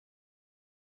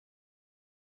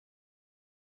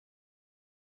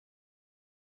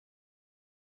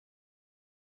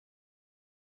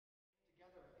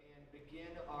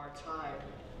our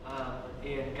time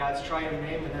in God's triune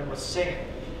name, and then we'll sing it.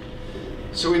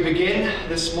 So we begin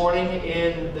this morning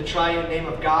in the triune name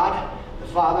of God, the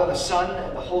Father, the Son,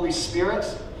 and the Holy Spirit.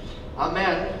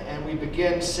 Amen. And we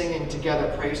begin singing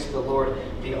together praise to the Lord,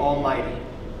 the Almighty.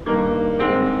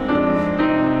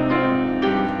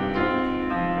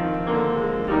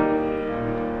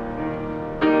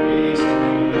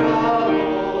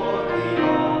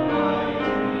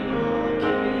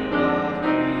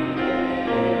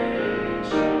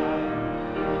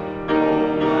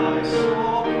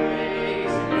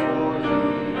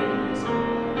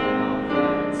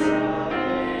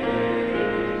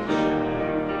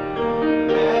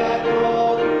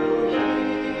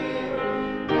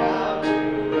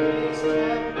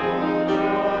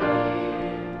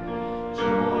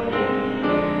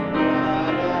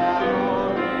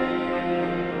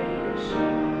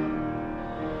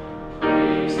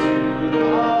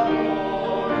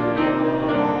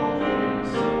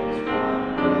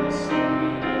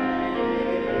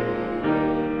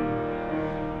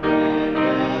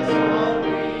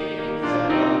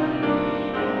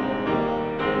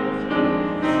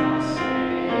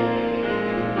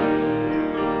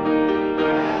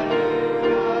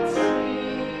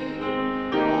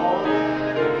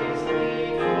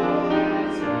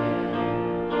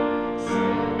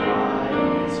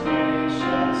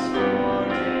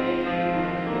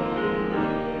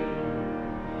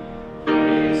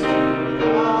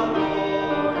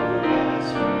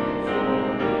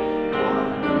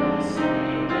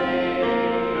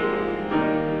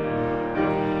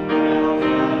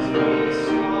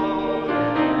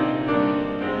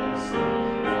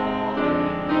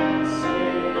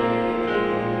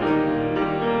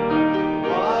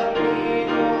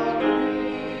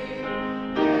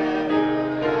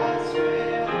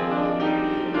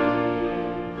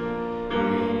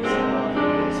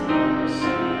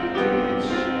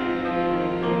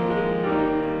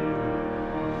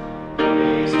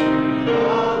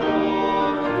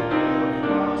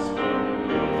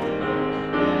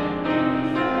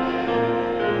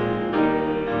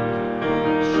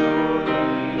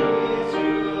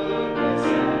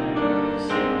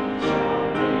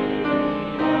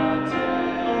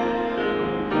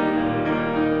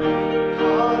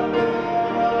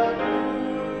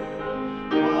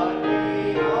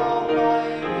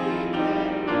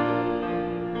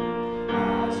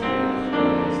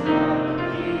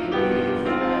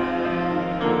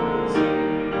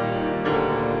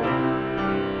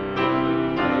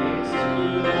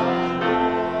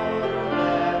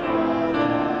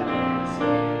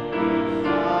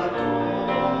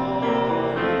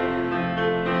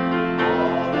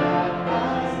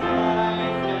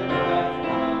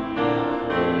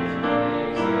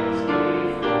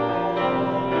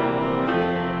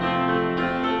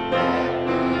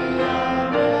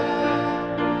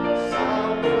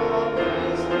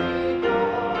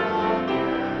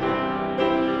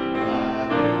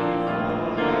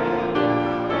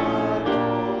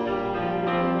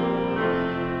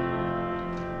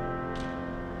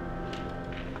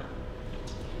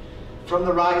 From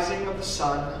the rising of the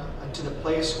sun unto the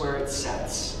place where it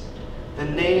sets, the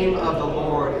name of the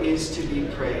Lord is to be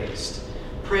praised.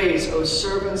 Praise, O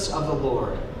servants of the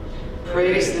Lord.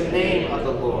 Praise the name of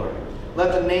the Lord.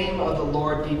 Let the name of the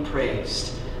Lord be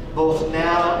praised, both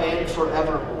now and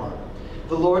forevermore.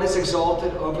 The Lord is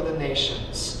exalted over the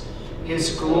nations,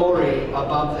 his glory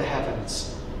above the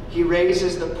heavens. He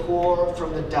raises the poor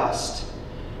from the dust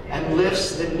and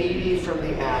lifts the needy from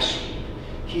the ash heap.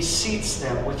 He seats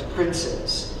them with the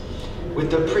princes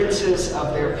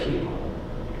of their people.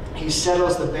 He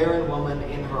settles the barren woman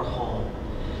in her home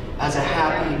as a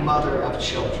happy mother of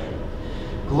children.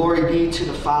 Glory be to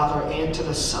the Father and to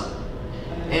the Son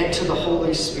and to the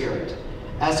Holy Spirit,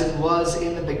 as it was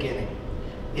in the beginning,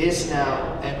 is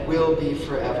now, and will be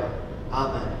forever.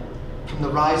 Amen. From the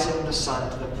rising of the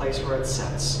sun to the place where it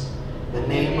sets, the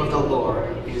name of the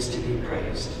Lord is to be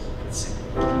praised. Let's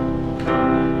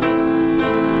sing.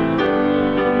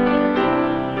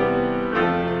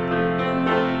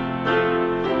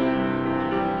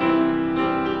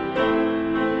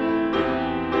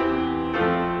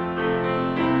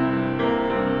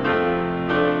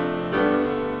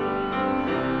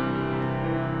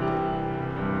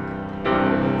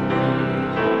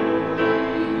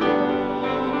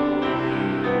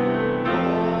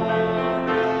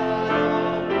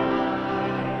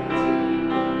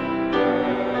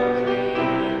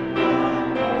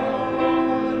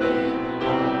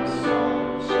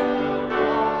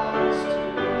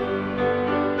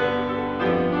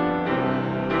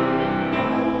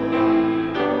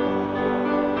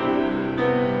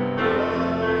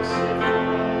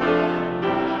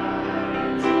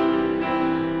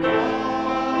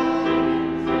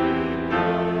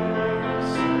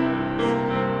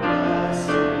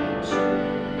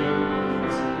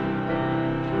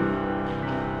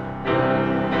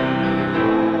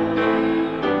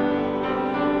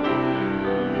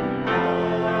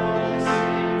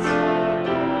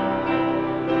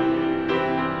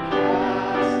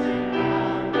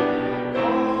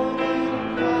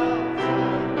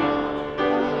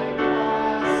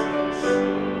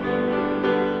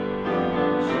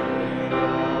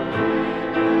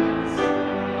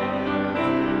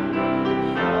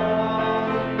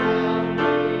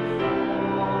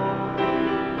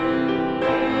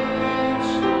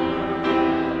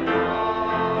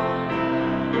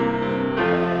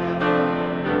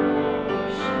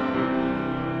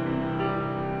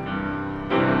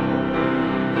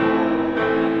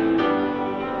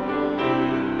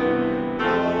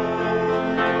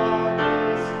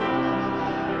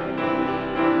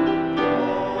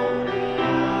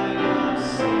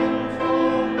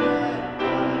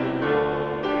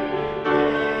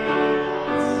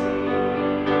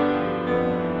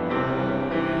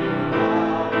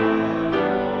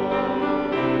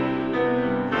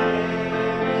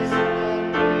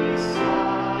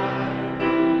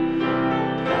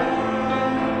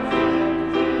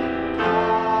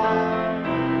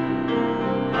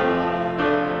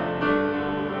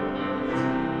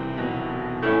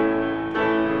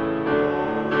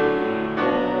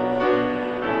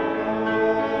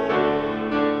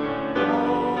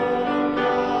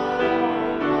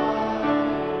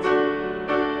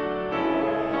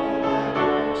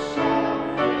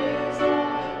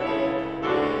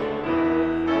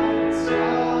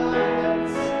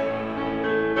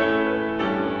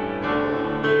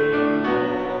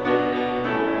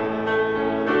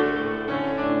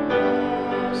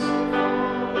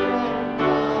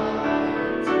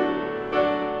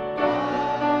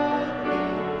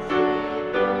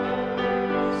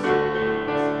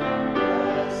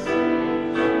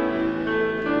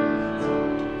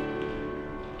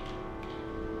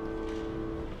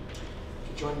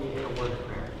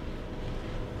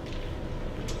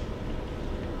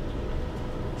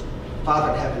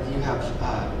 Father in heaven, you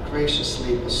have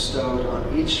graciously bestowed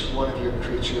on each one of your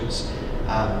creatures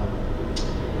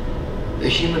the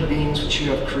human beings which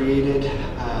you have created,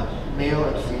 male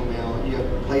and female. You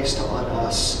have placed on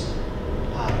us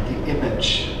the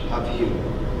image of you.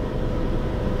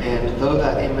 And though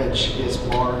that image is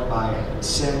marred by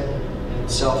sin and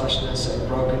selfishness and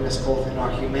brokenness, both in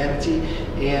our humanity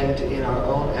and in our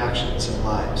own actions and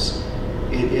lives,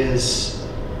 it is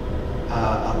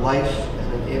a life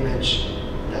and an image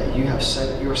that you have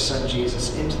sent your Son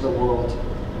Jesus into the world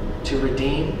to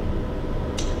redeem,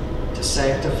 to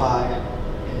sanctify,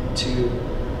 and to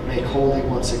make holy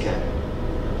once again.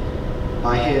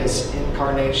 By his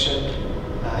incarnation,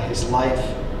 his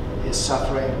life, his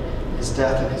suffering, his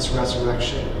death, and his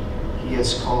resurrection, he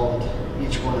has called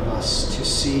each one of us to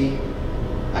see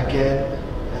again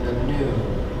and anew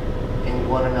in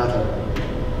one another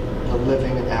the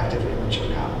living and active image of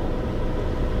God.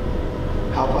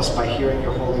 Help us by hearing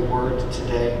your holy word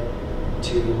today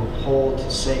to hold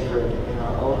sacred in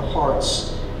our own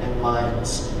hearts and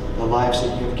minds the lives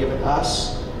that you have given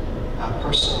us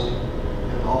personally,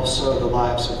 and also the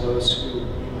lives of those who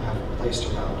you have placed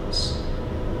around us.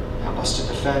 Help us to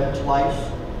defend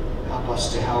life. Help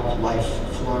us to help life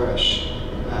flourish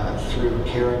through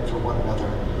caring for one another,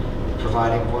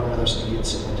 providing one another's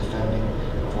needs, and the defending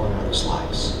of one another's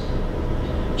lives.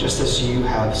 Just as you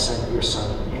have sent your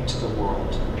Son into the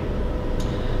world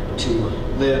to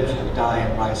live, die,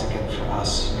 and rise again for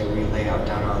us, may we lay out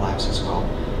down our lives as well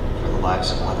for the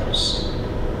lives of others.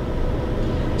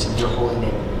 It's in your holy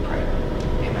name we pray.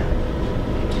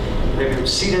 Amen. You may be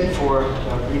seated for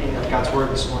the reading of God's Word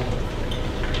this morning.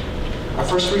 Our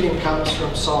first reading comes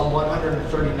from Psalm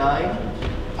 139,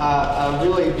 a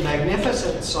really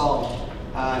magnificent psalm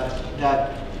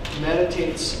that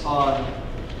meditates on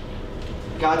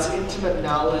God's intimate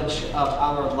knowledge of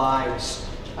our lives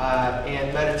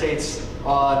and meditates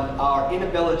on our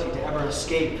inability to ever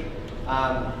escape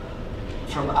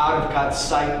from out of God's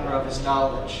sight or of his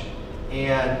knowledge.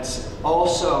 And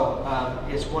also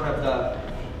is one of the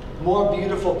more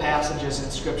beautiful passages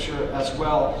in Scripture as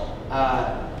well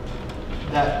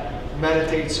that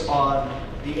meditates on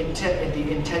the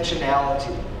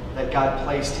intentionality that God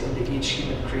placed into each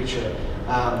human creature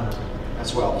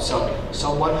as well. So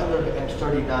Psalm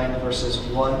 139 verses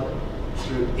 1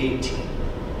 through 18.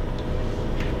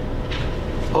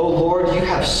 O Lord, you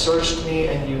have searched me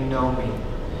and you know me.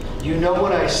 You know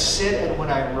when I sit and when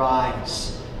I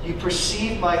rise. You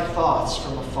perceive my thoughts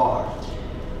from afar.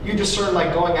 You discern my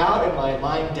going out and my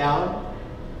lying down.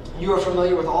 You are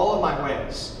familiar with all of my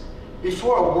ways.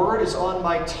 Before a word is on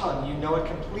my tongue, you know it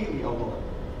completely, O Lord.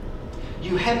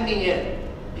 You hem me in,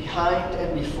 behind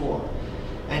and before,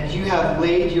 and you have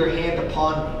laid your hand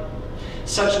upon me.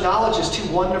 Such knowledge is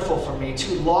too wonderful for me,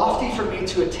 too lofty for me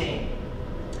to attain.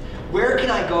 Where can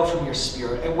I go from your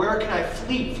spirit, and where can I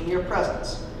flee from your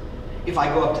presence? If I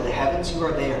go up to the heavens, you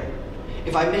are there.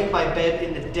 If I make my bed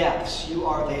in the depths, you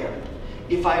are there.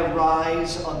 If I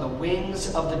rise on the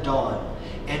wings of the dawn,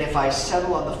 and if I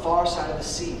settle on the far side of the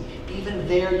sea, even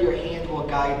there your hand will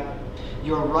guide me.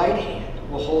 Your right hand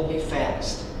will hold me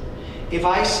fast. If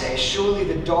I say, surely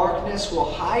the darkness will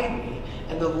hide me,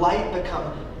 and the light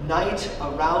become night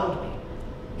around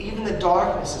me, even the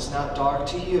darkness is not dark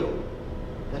to you.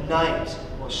 The night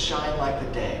will shine like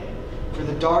the day, for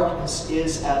the darkness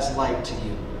is as light to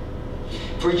you.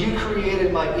 For you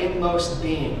created my inmost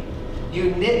being.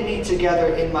 You knit me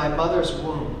together in my mother's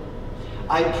womb.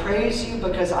 I praise you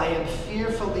because I am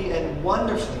fearfully and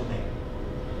wonderfully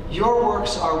made. Your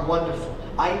works are wonderful.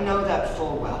 I know that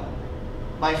full well.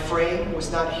 My frame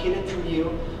was not hidden from you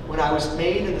when I was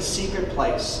made in the secret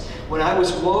place, when I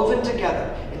was woven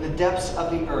together in the depths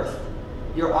of the earth.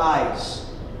 Your eyes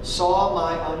saw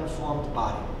my unformed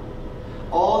body.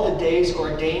 All the days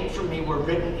ordained for me were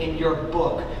written in your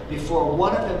book before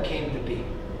one of them came to be.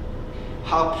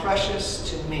 How precious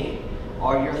to me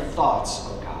are your thoughts,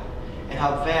 O God, and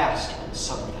how vast are the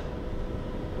sum of them.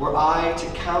 Were I to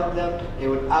count them, they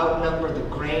would outnumber the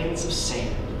grains of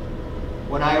sand.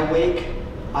 When I awake,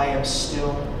 I am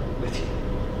still with you.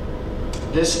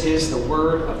 This is the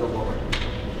word of the Lord.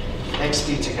 Thanks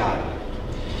be to God.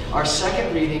 Our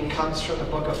second reading comes from the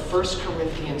book of 1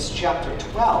 Corinthians chapter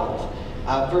 12,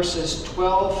 verses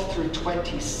 12 through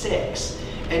 26.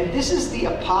 And this is the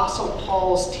Apostle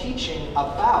Paul's teaching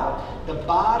about the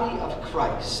body of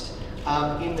Christ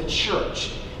in the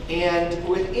church. And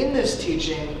within this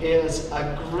teaching is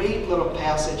a great little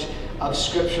passage of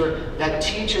Scripture that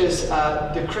teaches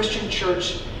the Christian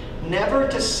church never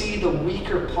to see the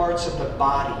weaker parts of the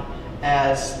body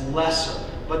as lesser,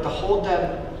 but to hold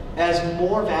them as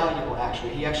more valuable,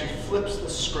 actually. He actually flips the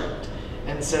script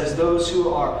and says those who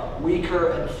are weaker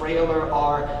and frailer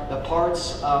are the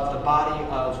parts of the body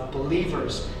of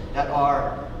believers that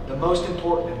are the most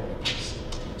important in this.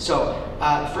 So,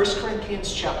 1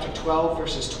 Corinthians chapter 12,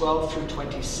 verses 12 through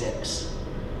 26.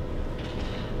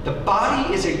 The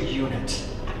body is a unit,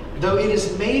 though it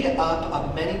is made up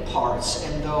of many parts,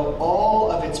 and though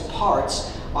all of its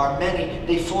parts are many,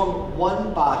 they form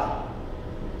one body.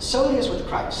 So it is with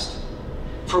Christ.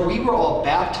 For we were all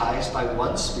baptized by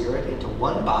one Spirit into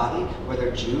one body, whether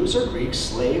Jews or Greeks,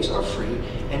 slaves or free,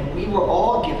 and we were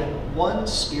all given one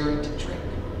Spirit to drink.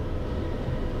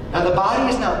 Now the body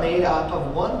is not made up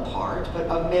of one part, but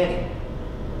of many.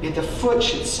 If the foot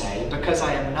should say, because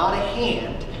I am not a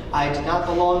hand, I do not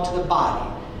belong to the body,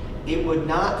 it would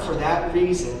not for that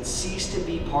reason cease to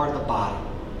be part of the body.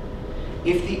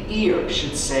 If the ear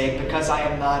should say, because I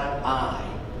am not an eye,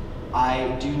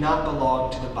 I do not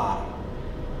belong to the body,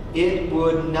 it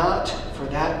would not for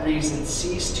that reason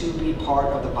cease to be part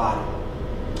of the body.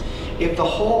 If the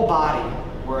whole body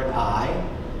were an eye,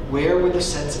 where would the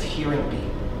sense of hearing be?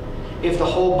 If the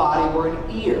whole body were an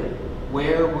ear,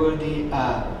 where would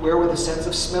the sense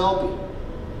of smell be?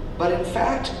 But in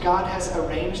fact, God has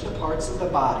arranged the parts of the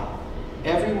body,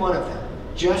 every one of them,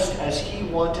 just as He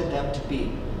wanted them to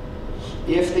be.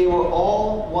 If they were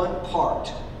all one part,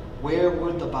 where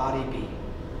would the body be?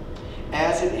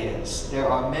 As it is, there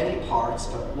are many parts,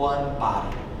 but one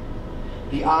body.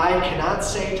 The eye cannot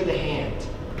say to the hand,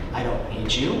 I don't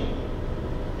need you.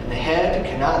 And the head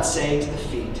cannot say to the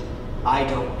feet, I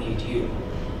don't need you.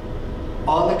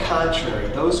 On the contrary,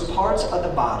 those parts of the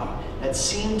body that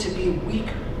seem to be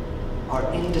weaker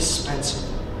are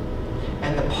indispensable.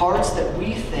 And the parts that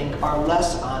we think are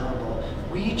less honorable,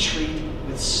 we treat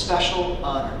with special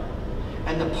honor.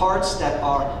 And the parts that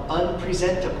are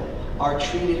unpresentable are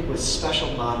treated with special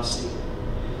modesty,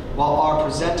 while our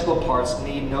presentable parts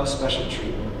need no special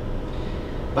treatment.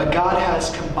 But God has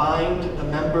combined the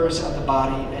members of the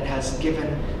body and has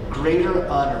given greater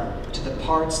honor to the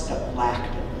parts that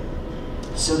lacked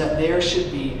it, so that there should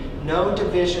be no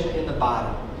division in the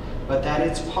body, but that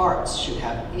its parts should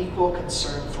have equal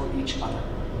concern for each other.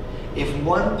 If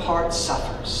one part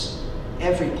suffers,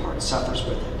 every part suffers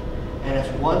with it. And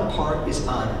if one part is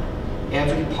honored,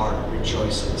 every part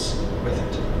rejoices with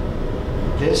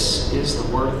it. This is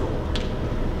the word of the Lord.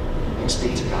 Thanks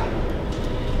be to God.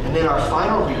 And then our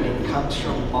final reading comes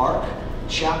from Mark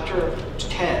chapter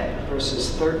 10,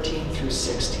 verses 13 through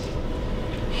 16.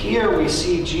 Here we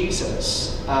see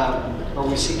Jesus, or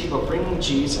we see people bringing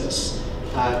Jesus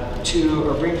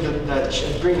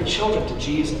bringing children to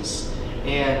Jesus,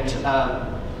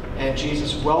 and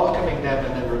Jesus welcoming them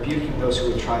and then rebuking those who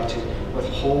would try to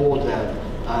withhold them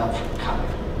from coming.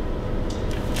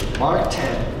 Mark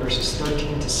 10, verses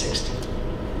 13 to 16.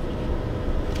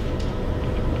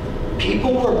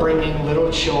 People were bringing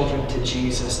little children to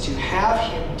Jesus to have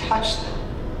Him touch them,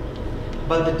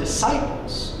 but the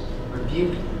disciples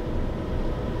rebuked them.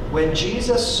 When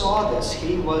Jesus saw this,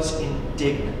 He was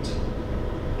indignant,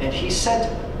 and He said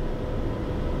to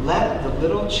them, Let the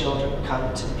little children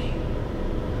come to me,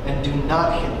 and do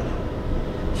not hinder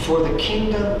them, for the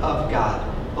kingdom of God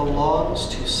belongs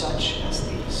to such as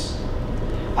these.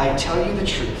 I tell you the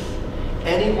truth,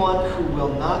 anyone who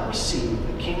will not receive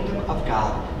the kingdom of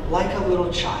God like a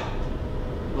little child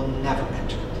will never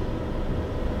enter it.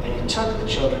 And He took the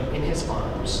children in His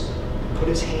arms, put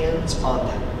His hands on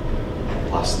them, and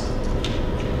blessed them.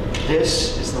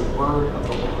 This is the word of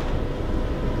the Lord.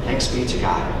 Thanks be to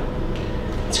God.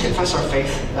 Let's confess our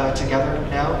faith together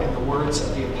now in the words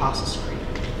of the Apostles' Creed.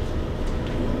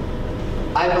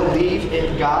 I believe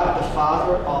in God the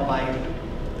Father Almighty,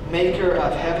 maker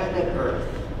of heaven and earth,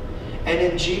 and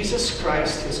in Jesus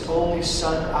Christ, His only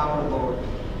Son, our Lord,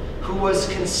 who was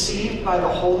conceived by the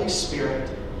Holy Spirit,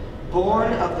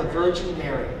 born of the Virgin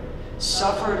Mary,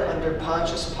 suffered under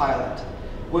Pontius Pilate,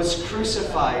 was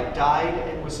crucified, died,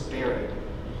 and was buried.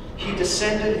 He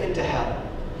descended into hell.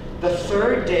 The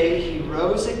third day He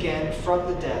rose again from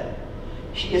the dead.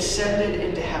 He ascended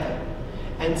into heaven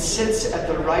and sits at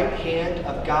the right hand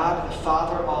of God the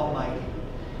Father Almighty.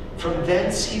 From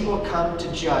thence He will come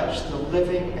to judge the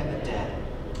living and the dead.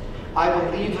 I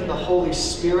believe in the Holy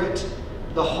Spirit,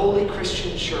 the holy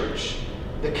Christian Church,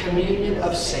 the communion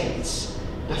of saints,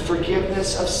 the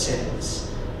forgiveness of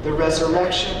sins, the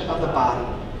resurrection of the body,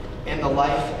 and the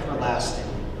life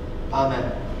everlasting.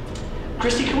 Amen.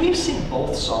 Christy, can we sing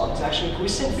both songs? Actually, can we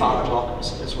sing Father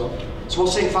Welcomes as well? So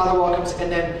we'll sing Father Welcomes, and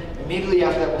then immediately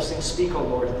after that we'll sing Speak, O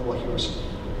Lord, and then we'll hear us.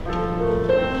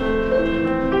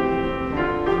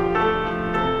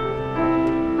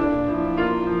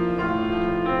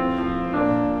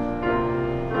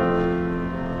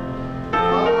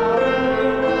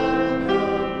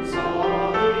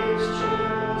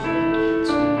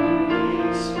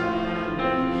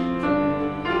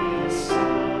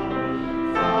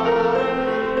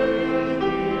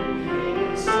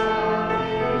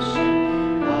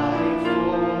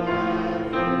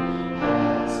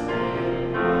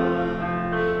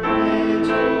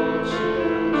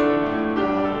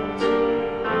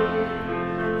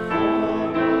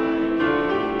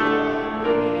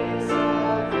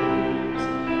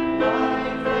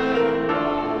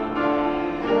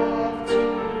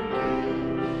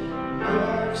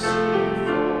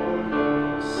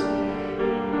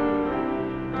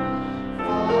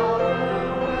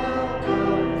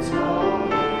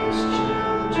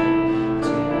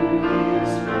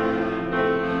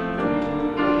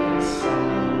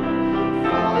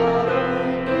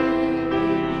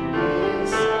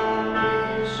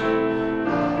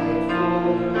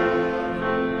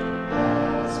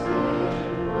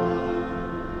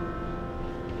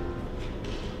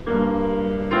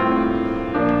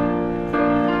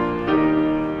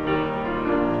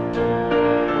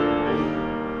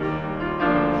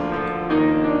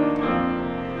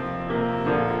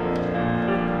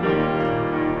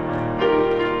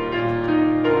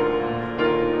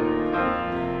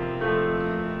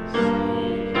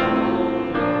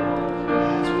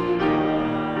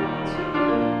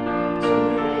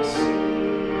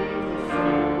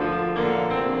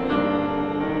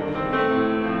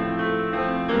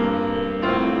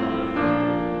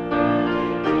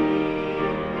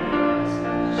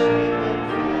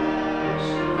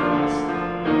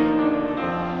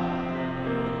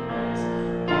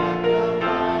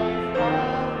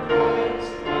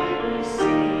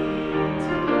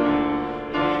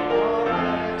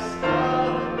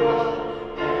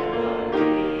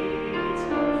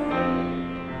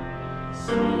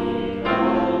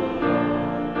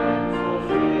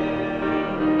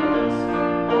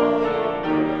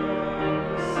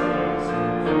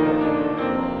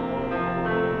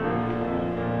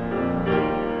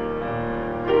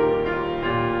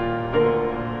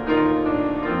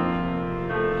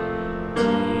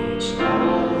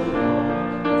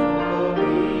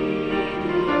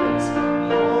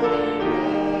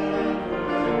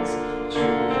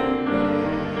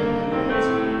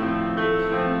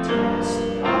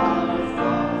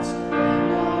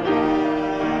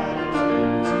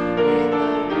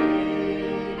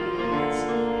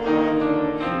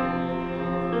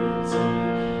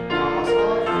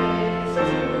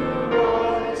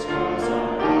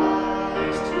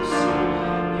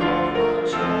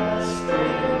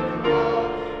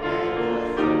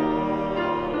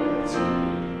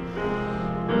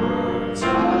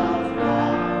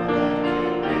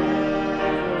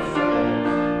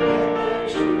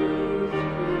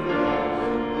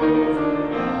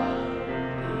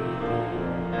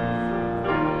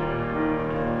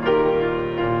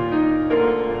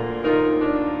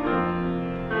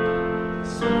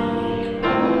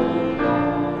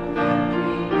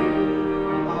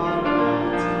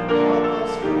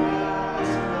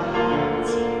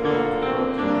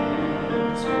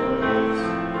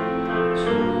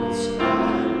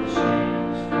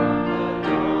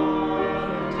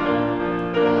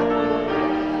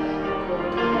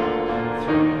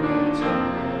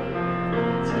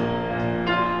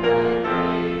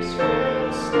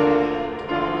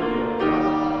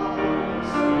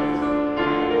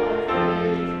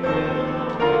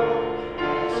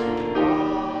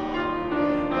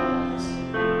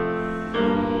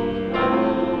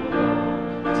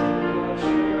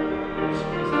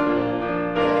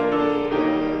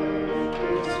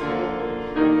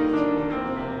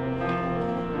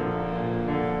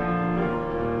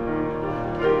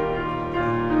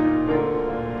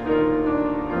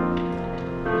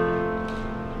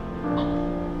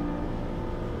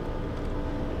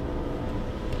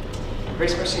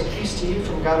 Grace, mercy, and peace to you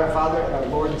from God our Father and our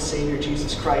Lord and Savior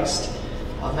Jesus Christ.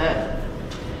 Amen.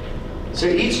 So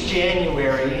each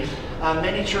January,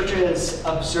 many churches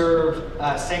observe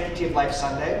Sanctity of Life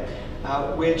Sunday,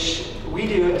 which we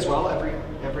do as well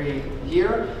every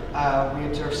year. We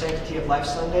observe Sanctity of Life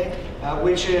Sunday,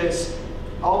 which is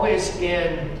always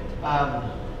in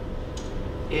kind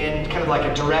of like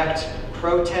a direct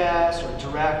protest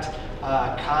or direct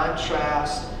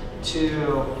contrast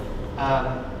to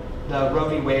the Roe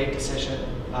v. Wade decision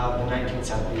of the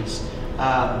 1970s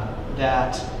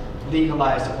that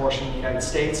legalized abortion in the United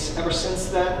States. Ever since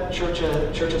then,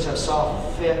 churches have saw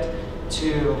fit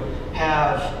to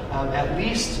have at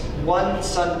least one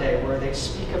Sunday where they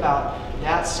speak about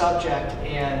that subject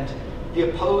and the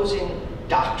opposing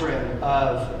doctrine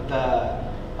of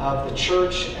the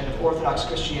church and of Orthodox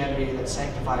Christianity that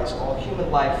sanctifies all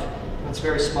human life from its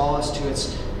very smallest to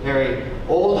its very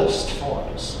oldest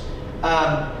forms.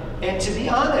 And to be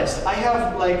honest, I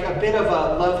have like a bit of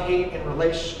a love-hate and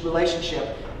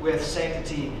relationship with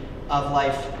Sanctity of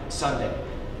Life Sunday.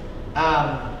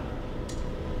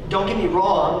 Don't get me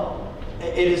wrong,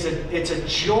 it's a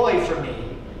joy for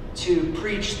me to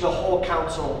preach the whole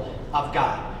counsel of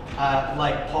God.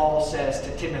 Like Paul says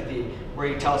to Timothy, where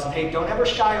he tells him, hey, don't ever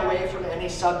shy away from any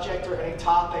subject or any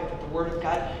topic that the Word of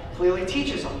God clearly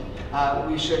teaches on.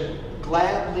 We should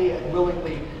gladly and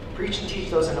willingly preach and teach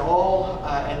those in all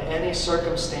and any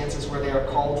circumstances where they are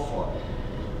called for.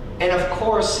 And of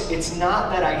course, it's not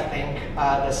that I think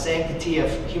the Sanctity of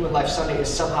Human Life Sunday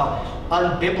is somehow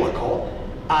unbiblical.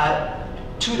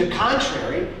 To the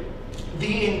contrary,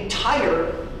 the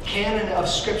entire canon of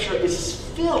Scripture is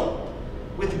filled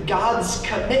with God's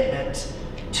commitment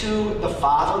to the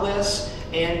fatherless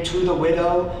and to the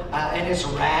widow, and His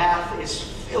wrath is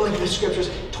filling the Scriptures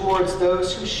towards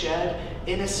those who shed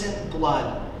innocent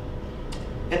blood.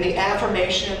 And the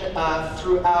affirmation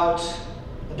throughout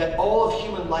that all of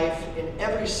human life in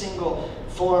every single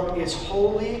form is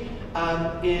holy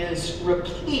is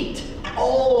replete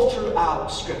all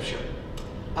throughout Scripture.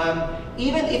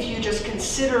 Even if you just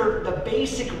consider the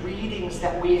basic readings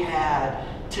that we had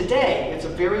today, it's a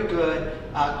very good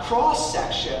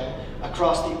cross-section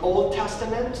across the Old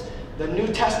Testament, the New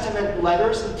Testament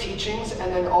letters and teachings,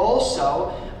 and then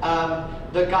also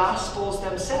the Gospels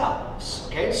themselves.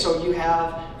 Okay, so you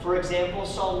have, for example,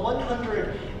 Psalm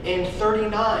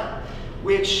 139,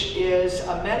 which is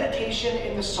a meditation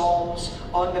in the Psalms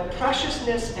on the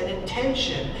preciousness and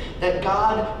intention that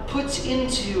God puts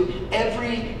into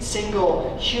every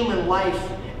single human life,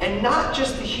 and not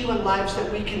just the human lives that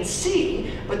we can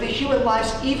see, but the human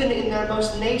lives even in their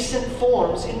most nascent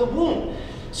forms in the womb.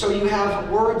 So you have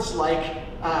words like,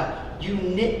 you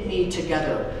knit me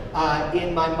together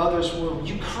in my mother's womb.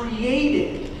 You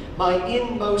created my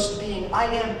inmost being. I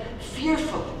am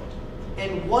fearfully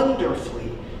and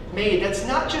wonderfully made. That's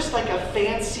not just like a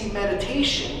fancy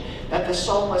meditation that the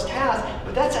psalmist has,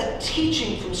 but that's a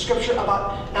teaching from Scripture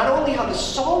about not only how the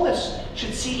psalmist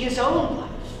should see his own life,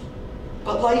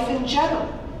 but life in general.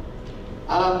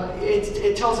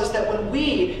 It tells us that when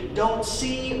we don't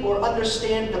see or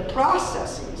understand the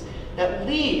processes that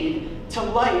lead to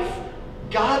life,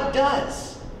 God does.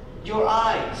 Your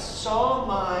eyes saw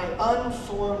my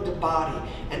unformed body,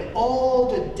 and all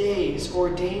the days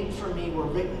ordained for me were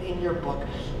written in your book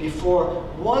before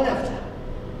one of them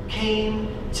came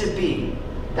to be.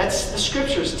 That's the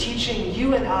Scriptures teaching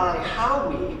you and I how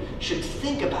we should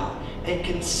think about and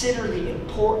consider the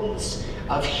importance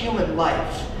of human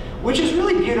life, which is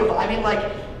really beautiful. I mean,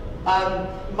 like,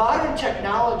 modern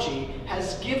technology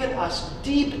has given us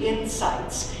deep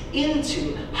insights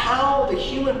into how the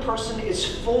human person is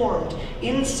formed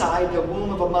inside the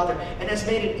womb of a mother, and has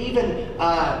made it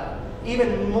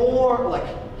even more like,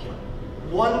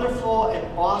 wonderful and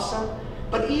awesome.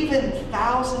 But even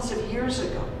thousands of years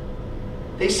ago,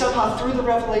 they somehow, through the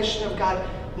revelation of God,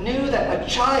 knew that a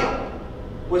child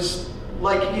was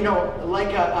like,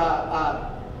 like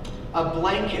a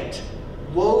blanket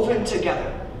woven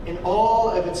together in all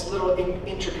of its little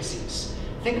intricacies.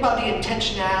 Think about the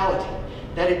intentionality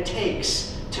that it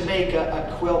takes to make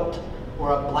a quilt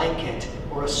or a blanket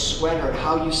or a sweater, and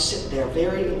how you sit there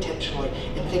very intentionally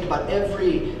and think about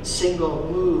every single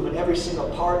move and every single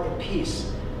part and piece.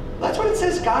 That's what it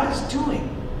says God is doing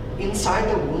inside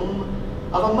the womb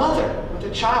of a mother with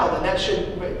a child, and that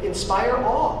should inspire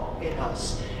awe in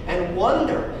us and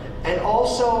wonder, and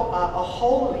also a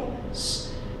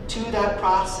holiness to that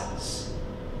process.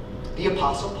 The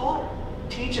Apostle Paul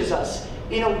teaches us,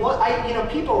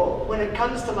 people, when it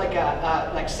comes to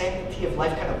like Sanctity of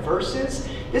Life kind of verses,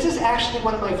 this is actually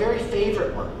one of my very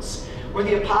favorite ones, where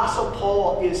the Apostle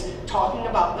Paul is talking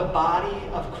about the body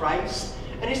of Christ.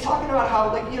 And he's talking about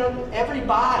how, like, you know, every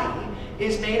body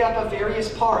is made up of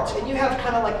various parts. And you have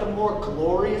kind of like the more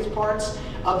glorious parts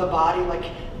of the body, like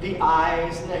the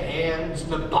eyes and the hands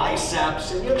and the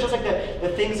biceps, and, you know, just like the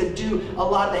things that do a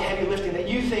lot of the heavy lifting that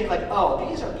you think like, oh,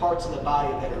 these are parts of the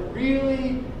body that are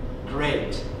really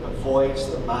great. The voice,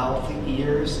 the mouth, the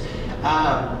ears,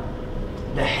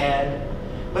 the head.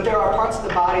 But there are parts of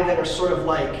the body that are sort of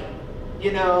like,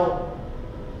 you know,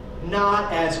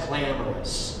 not as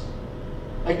glamorous.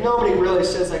 Like, nobody really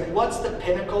says, like, what's the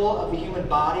pinnacle of the human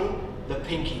body? The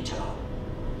pinky toe,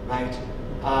 right?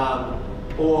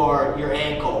 Or your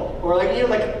ankle, or, like, you know,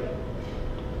 like,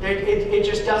 it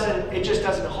just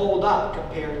doesn't hold up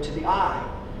compared to the eye.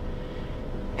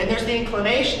 And there's the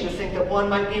inclination to think that one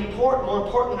might be more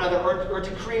important than another, or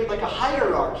to create like a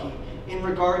hierarchy in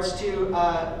regards to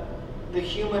the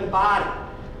human body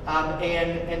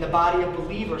and the body of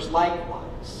believers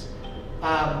likewise.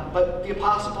 But the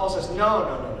Apostle Paul says,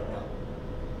 no.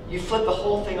 You flip the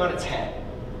whole thing on its head.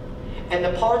 And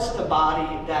the parts of the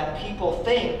body that people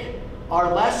think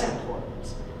are less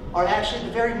important are actually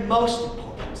the very most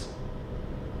important.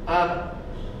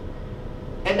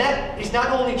 And that is not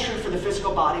only true for the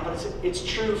physical body, but it's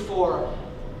true for,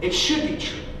 it should be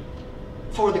true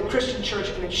for the Christian church,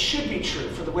 and it should be true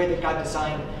for the way that God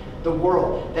designed the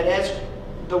world. That as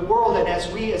the world and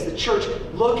as we as the church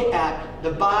look at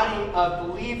the body of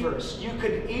believers, you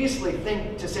could easily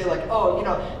think to say like, oh, you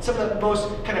know, some of the most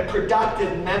kind of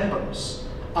productive members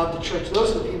of the church,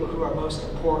 those are the people who are most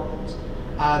important.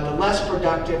 The less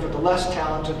productive or the less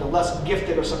talented, the less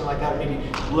gifted or something like that, maybe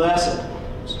less important.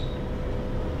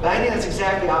 But I think that's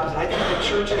exactly opposite. I think that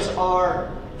churches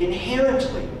are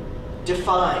inherently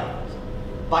defined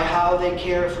by how they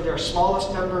care for their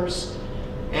smallest members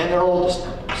and their oldest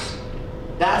members.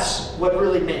 That's what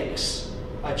really makes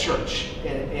a church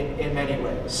in many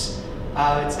ways.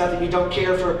 It's not that you don't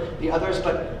care for the others,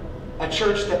 but a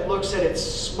church that looks at its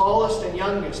smallest and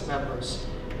youngest members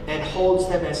and holds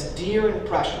them as dear and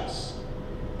precious,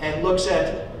 and looks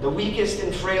at the weakest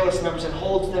and frailest members and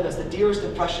holds them as the dearest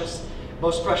and precious,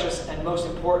 most precious and most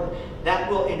important, that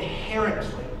will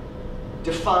inherently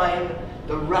define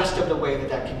the rest of the way that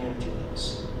that community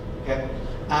lives. Okay?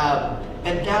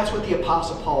 And that's what the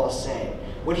Apostle Paul is saying.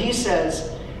 When he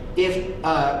says, if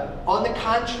on the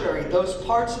contrary, those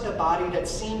parts of the body that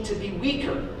seem to be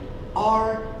weaker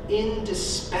are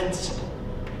indispensable.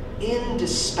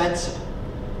 Indispensable.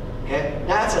 Okay?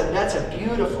 That's a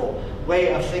beautiful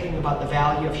way of thinking about the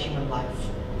value of human life.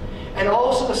 And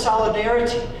also the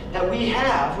solidarity that we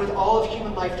have with all of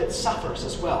human life that suffers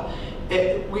as well.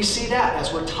 We see that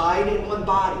as we're tied in one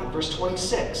body in verse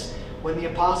 26, when the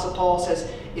Apostle Paul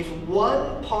says, if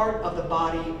one part of the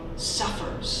body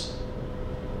suffers,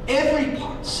 every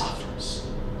part suffers.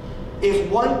 If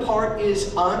one part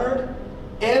is honored,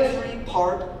 every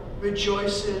part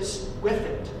rejoices with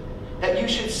it. That you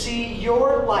should see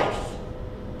your life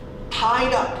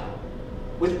tied up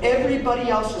with everybody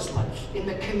else's life in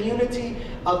the community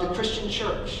of the Christian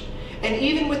church. And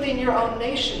even within your own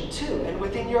nation too, and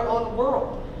within your own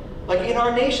world. Like in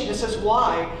our nation, this is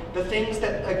why the things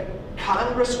that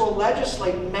Congress will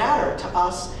legislate matter to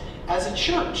us as a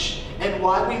church. And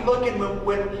why we look and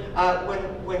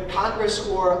when Congress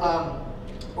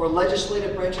or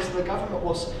legislative branches of the government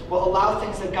will allow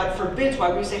things that God forbids,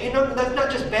 why we say, hey, no, that's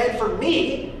not just bad for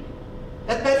me,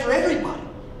 that's bad for everybody.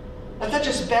 That's not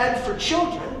just bad for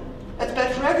children, that's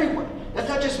bad for everyone. That's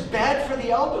not just bad for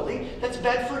the elderly, that's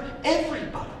bad for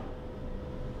everybody.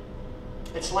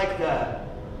 It's like the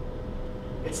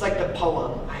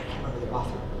poem, I can't remember the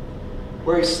author,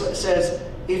 where he says,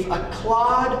 if a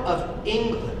clod of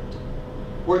England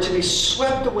were to be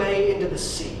swept away into the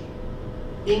sea,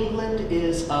 England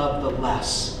is of the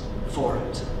less for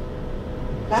it.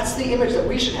 That's the image that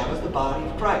we should have as the body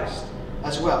of Christ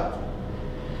as well.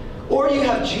 Or you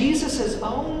have Jesus'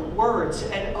 own words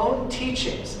and own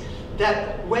teachings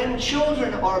that when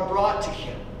children are brought to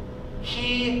him,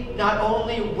 he not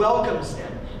only welcomes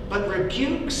them, but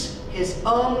rebukes his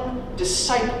own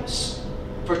disciples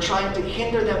for trying to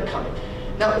hinder them coming.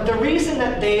 Now, the reason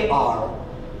that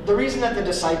the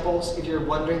disciples, if you're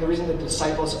wondering, the reason the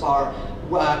disciples are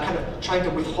kind of trying to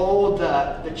withhold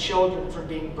the children from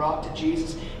being brought to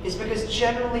Jesus is because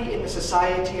generally in the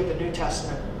society of the New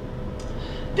Testament,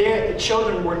 the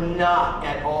children were not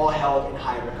at all held in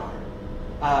high regard.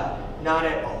 Not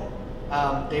at all.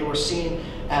 They were seen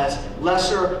as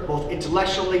lesser, both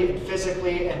intellectually and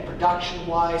physically and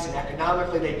production-wise and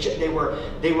economically. They were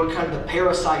kind of the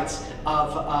parasites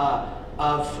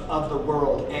of the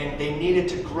world, and they needed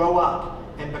to grow up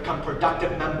and become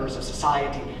productive members of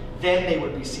society, then they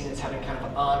would be seen as having kind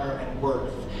of honor and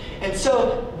worth. And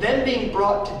so them being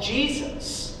brought to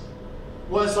Jesus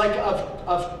was like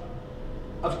of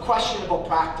questionable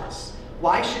practice.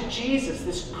 Why should Jesus,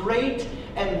 this great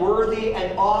and worthy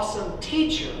and awesome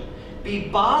teacher, be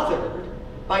bothered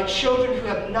by children who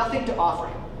have nothing to offer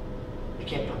him? They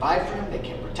can't provide for him, they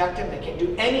can't protect him, they can't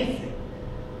do anything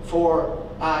for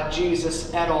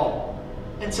Jesus at all.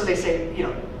 And so they say, you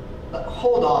know,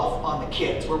 hold off on the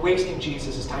kids. We're wasting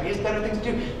Jesus' time. He has better things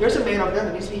to do. There's a man over there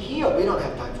that needs to be healed. We don't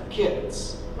have time for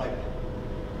kids, right?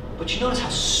 But you notice how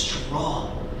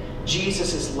strong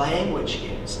Jesus' language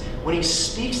is. When he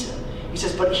speaks to them, he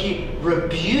says, but he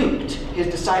rebuked his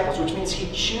disciples, which means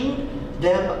he chewed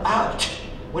them out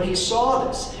when he saw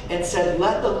this and said,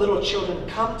 let the little children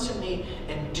come to me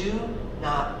and do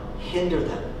not hinder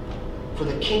them. For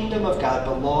the kingdom of God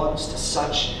belongs to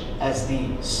such as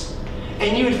these.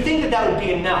 And you would think that that would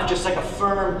be enough, just like a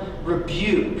firm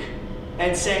rebuke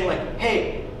and saying like,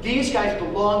 hey, these guys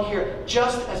belong here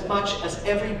just as much as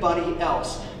everybody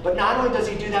else. But not only does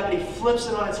he do that, but he flips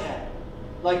it on its head,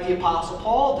 like the Apostle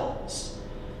Paul does.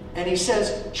 And he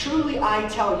says, truly I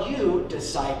tell you,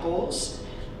 disciples,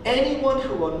 anyone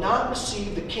who will not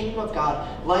receive the kingdom of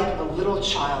God like a little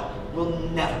child will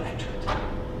never enter it.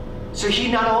 So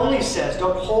he not only says,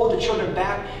 don't hold the children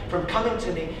back from coming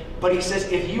to me, but he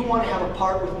says, if you want to have a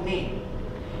part with me,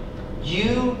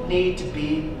 you need to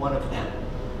be one of them,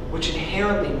 which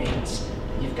inherently means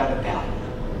that you've got to value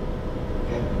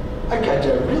them. Okay? I got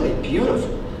a really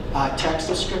beautiful text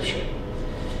of Scripture.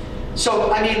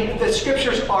 So, I mean, the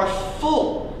Scriptures are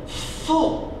full.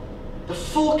 The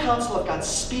full counsel of God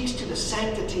speaks to the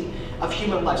sanctity of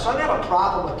human life. So I don't have a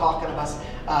problem with talking about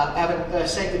having a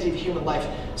sanctity of human life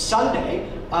Sunday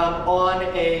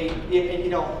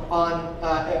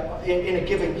in a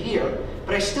given year,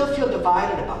 but I still feel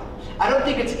divided about it. I don't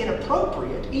think it's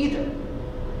inappropriate either.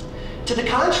 To the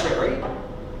contrary,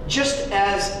 just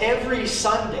as every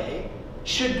Sunday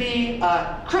should be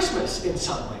Christmas in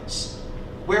some ways,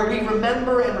 where we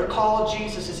remember and recall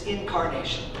Jesus'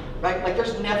 incarnation. Right? Like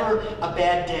there's never a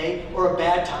bad day or a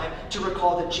bad time to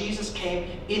recall that Jesus came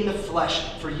in the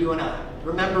flesh for you and I.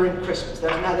 Remembering Christmas.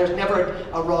 There's never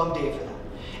a wrong day for that.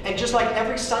 And just like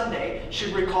every Sunday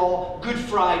should recall Good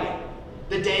Friday,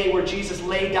 the day where Jesus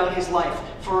laid down his life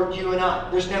for you and I.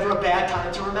 There's never a bad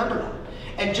time to remember that.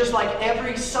 And just like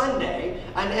every Sunday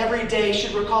and every day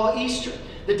should recall Easter,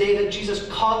 the day that Jesus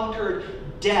conquered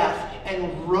death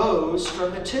and rose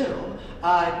from the tomb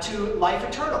to life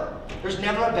eternal. There's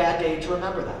never a bad day to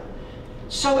remember that.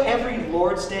 So every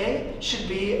Lord's Day should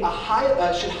be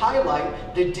should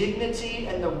highlight the dignity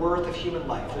and the worth of human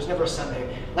life. There's never a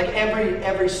Sunday. Like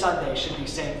every Sunday should be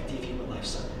Sanctity of Human Life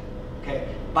Sunday.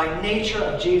 Okay? By nature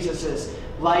of Jesus'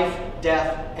 life,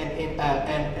 death,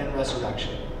 and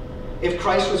resurrection. If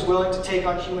Christ was willing to take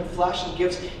on human flesh and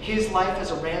gives his life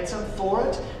as a ransom for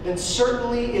it, then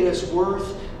certainly it is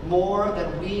worth more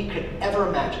than we could ever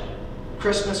imagine.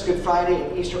 Christmas, Good Friday,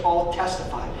 and Easter all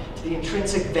testify to the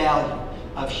intrinsic value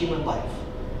of human life.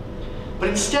 But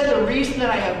instead, the reason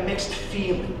that I have mixed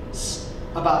feelings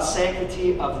about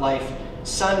Sanctity of Life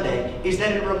Sunday is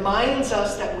that it reminds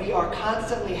us that we are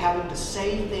constantly having to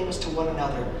say things to one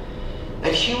another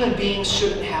that human beings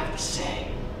shouldn't have to say.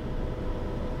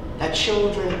 That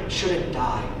children shouldn't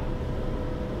die.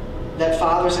 That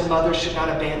fathers and mothers should not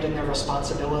abandon their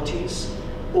responsibilities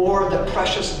or the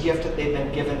precious gift that they've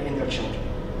been given in their children.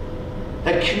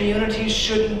 That communities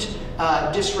shouldn't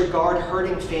disregard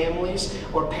hurting families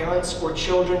or parents or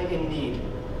children in need.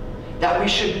 That we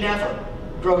should never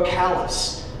grow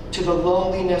callous to the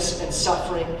loneliness and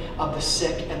suffering of the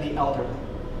sick and the elderly.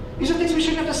 These are things we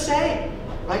shouldn't have to say,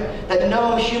 right? That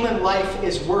no human life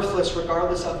is worthless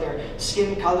regardless of their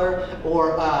skin color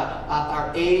or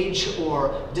our age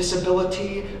or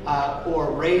disability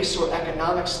or race or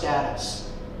economic status.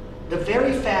 The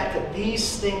very fact that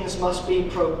these things must be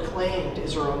proclaimed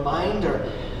is a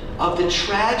reminder of the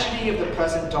tragedy of the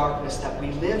present darkness that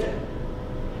we live in.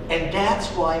 And that's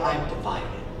why I'm divided.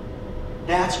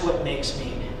 That's what makes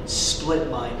me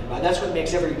split-minded. That's what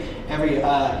makes every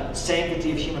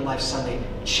Sanctity of Human Life Sunday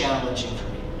challenging for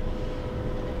me.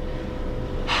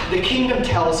 The kingdom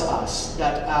tells us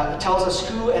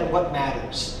who and what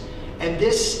matters. And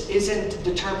this isn't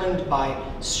determined by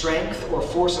strength or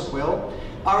force of will.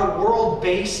 Our world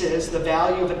bases the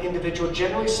value of an individual,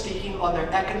 generally speaking, on their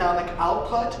economic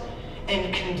output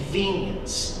and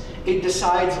convenience. It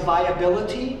decides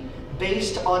viability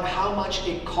based on how much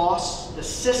it costs the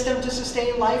system to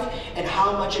sustain life and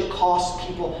how much it costs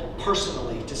people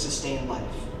personally to sustain life.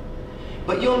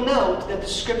 But you'll note that the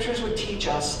scriptures would teach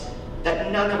us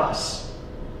that none of us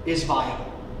is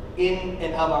viable in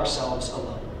and of ourselves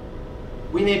alone.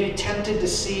 We may be tempted to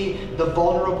see the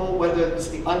vulnerable, whether it's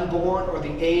the unborn or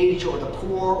the aged or the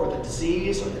poor or the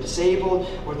diseased or the disabled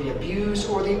or the abused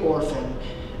or the orphan,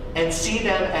 and see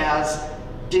them as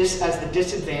the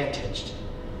disadvantaged.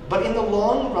 But in the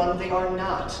long run, they are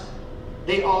not.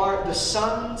 They are the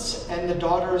sons and the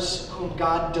daughters whom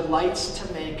God delights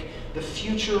to make the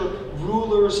future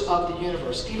rulers of the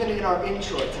universe. Even in our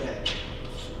intro today,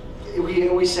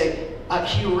 we say,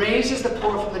 he raises the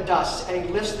poor from the dust, and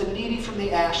he lifts the needy from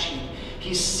the ash heap.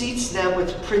 He seats them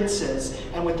with princes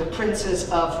and with the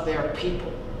princes of their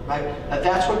people. Right?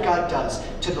 That's what God does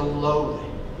to the lowly.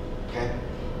 Okay?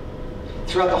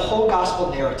 Throughout the whole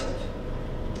gospel narrative,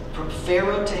 from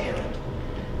Pharaoh to Herod,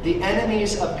 the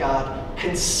enemies of God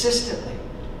consistently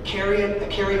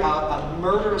carry out a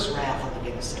murderous wrath on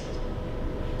the innocent.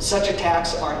 Such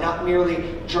attacks are not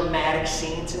merely dramatic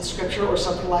scenes in Scripture or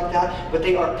something like that, but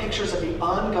they are pictures of the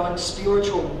ongoing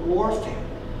spiritual warfare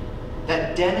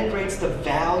that denigrates the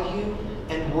value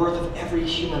and worth of every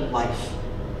human life.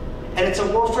 And it's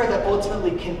a warfare that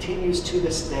ultimately continues to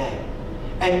this day.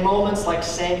 And moments like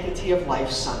Sanctity of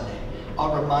Life Sunday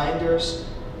are reminders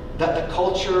that the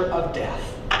culture of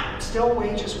death still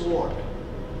wages war,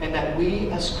 and that we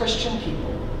as Christian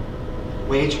people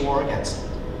wage war against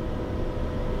it.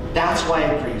 That's why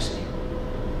it grieves me.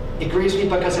 It grieves me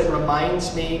because it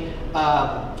reminds me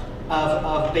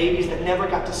of babies that never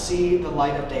got to see the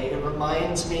light of day. It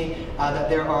reminds me that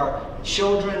there are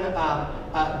children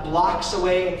blocks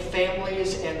away in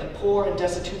families and the poor and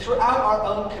destitute throughout our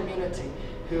own community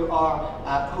who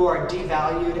are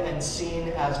devalued and seen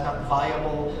as not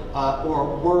viable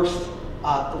or worth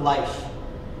life.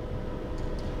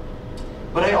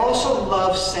 But I also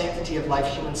love Sanctity of Life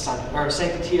Human Sunday, or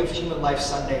Sanctity of Human Life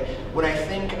Sunday, when I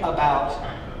think about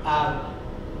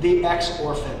the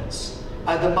ex-orphans,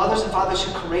 the mothers and fathers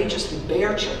who courageously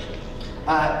bear children,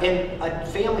 and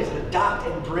families that adopt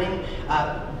and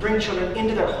bring children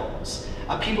into their homes,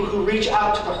 people who reach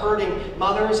out to the hurting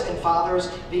mothers and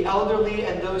fathers, the elderly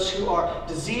and those who are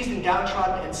diseased and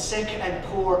downtrodden and sick and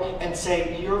poor, and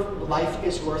say, your life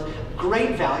is worth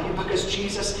great value because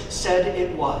Jesus said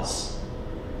it was.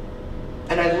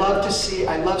 And I love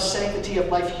Sanctity of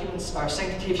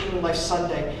Human Life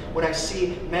Sunday when I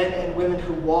see men and women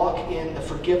who walk in the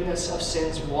forgiveness of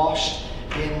sins washed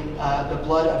in the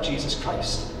blood of Jesus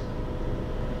Christ.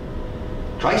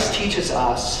 Christ teaches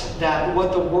us that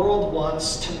what the world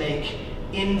wants to make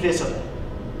invisible,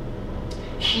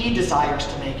 he desires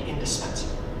to make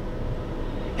indispensable.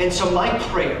 And so my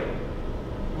prayer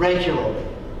regularly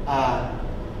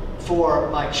for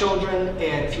my children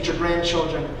and future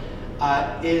grandchildren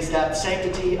is that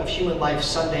Sanctity of Human Life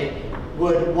Sunday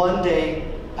would one day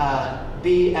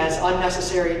be as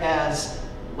unnecessary as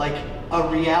like a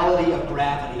reality of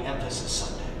gravity emphasis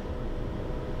Sunday.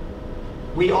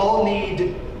 We all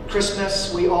need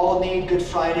Christmas, we all need Good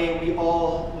Friday, we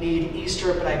all need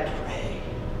Easter, but I pray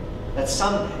that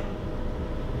someday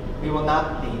we will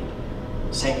not need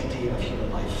Sanctity of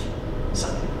Human Life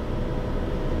Sunday.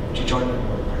 Would you join me in a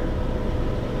word of prayer?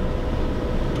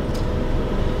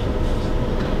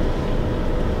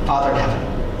 Father in heaven,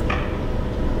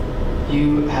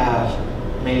 you have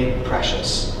made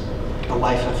precious the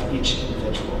life of each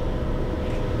individual.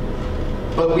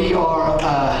 But we are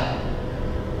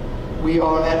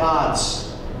at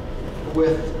odds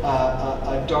with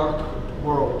a dark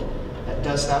world that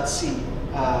does not see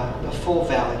the full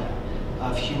value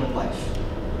of human life.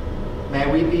 May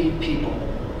we be people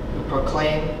who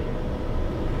proclaim,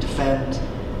 defend,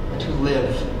 and who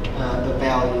live the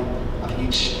value of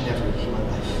each and every human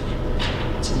life.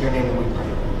 It's in your name that we pray.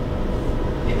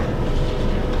 Amen.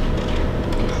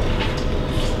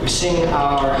 We sing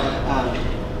our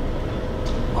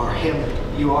hymn,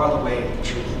 You Are the Way, the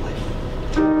Truth, and Life.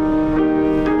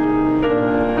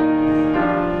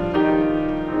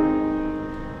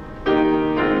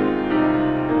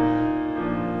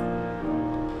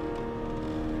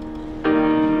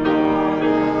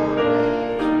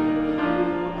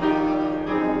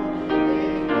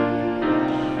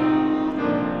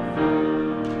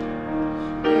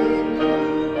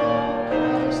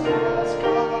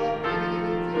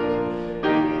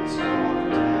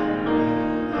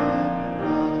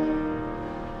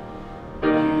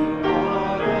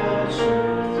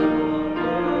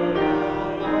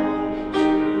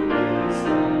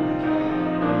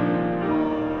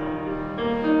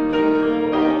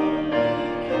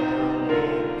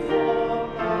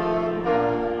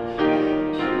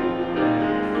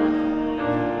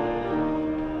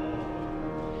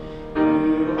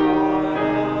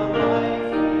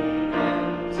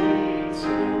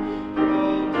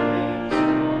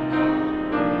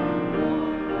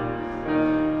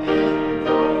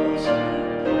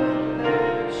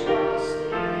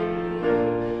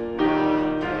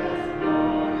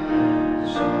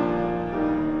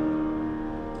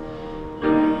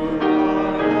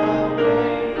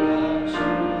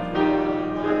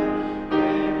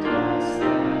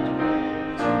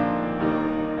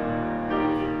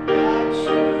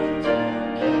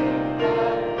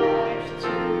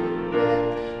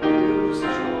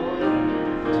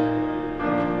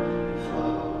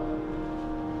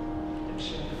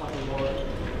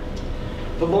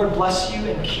 Lord bless you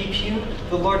and keep you.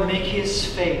 The Lord make his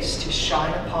face to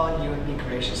shine upon you and be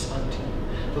gracious unto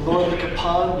you. The Lord look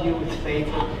upon you with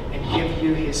favor and give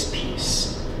you his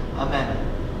peace. Amen.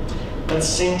 Let's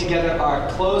sing together our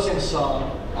closing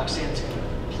song. Sam's going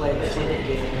to play the flute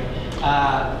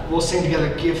again. We'll sing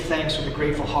together, Give Thanks with a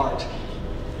Grateful Heart.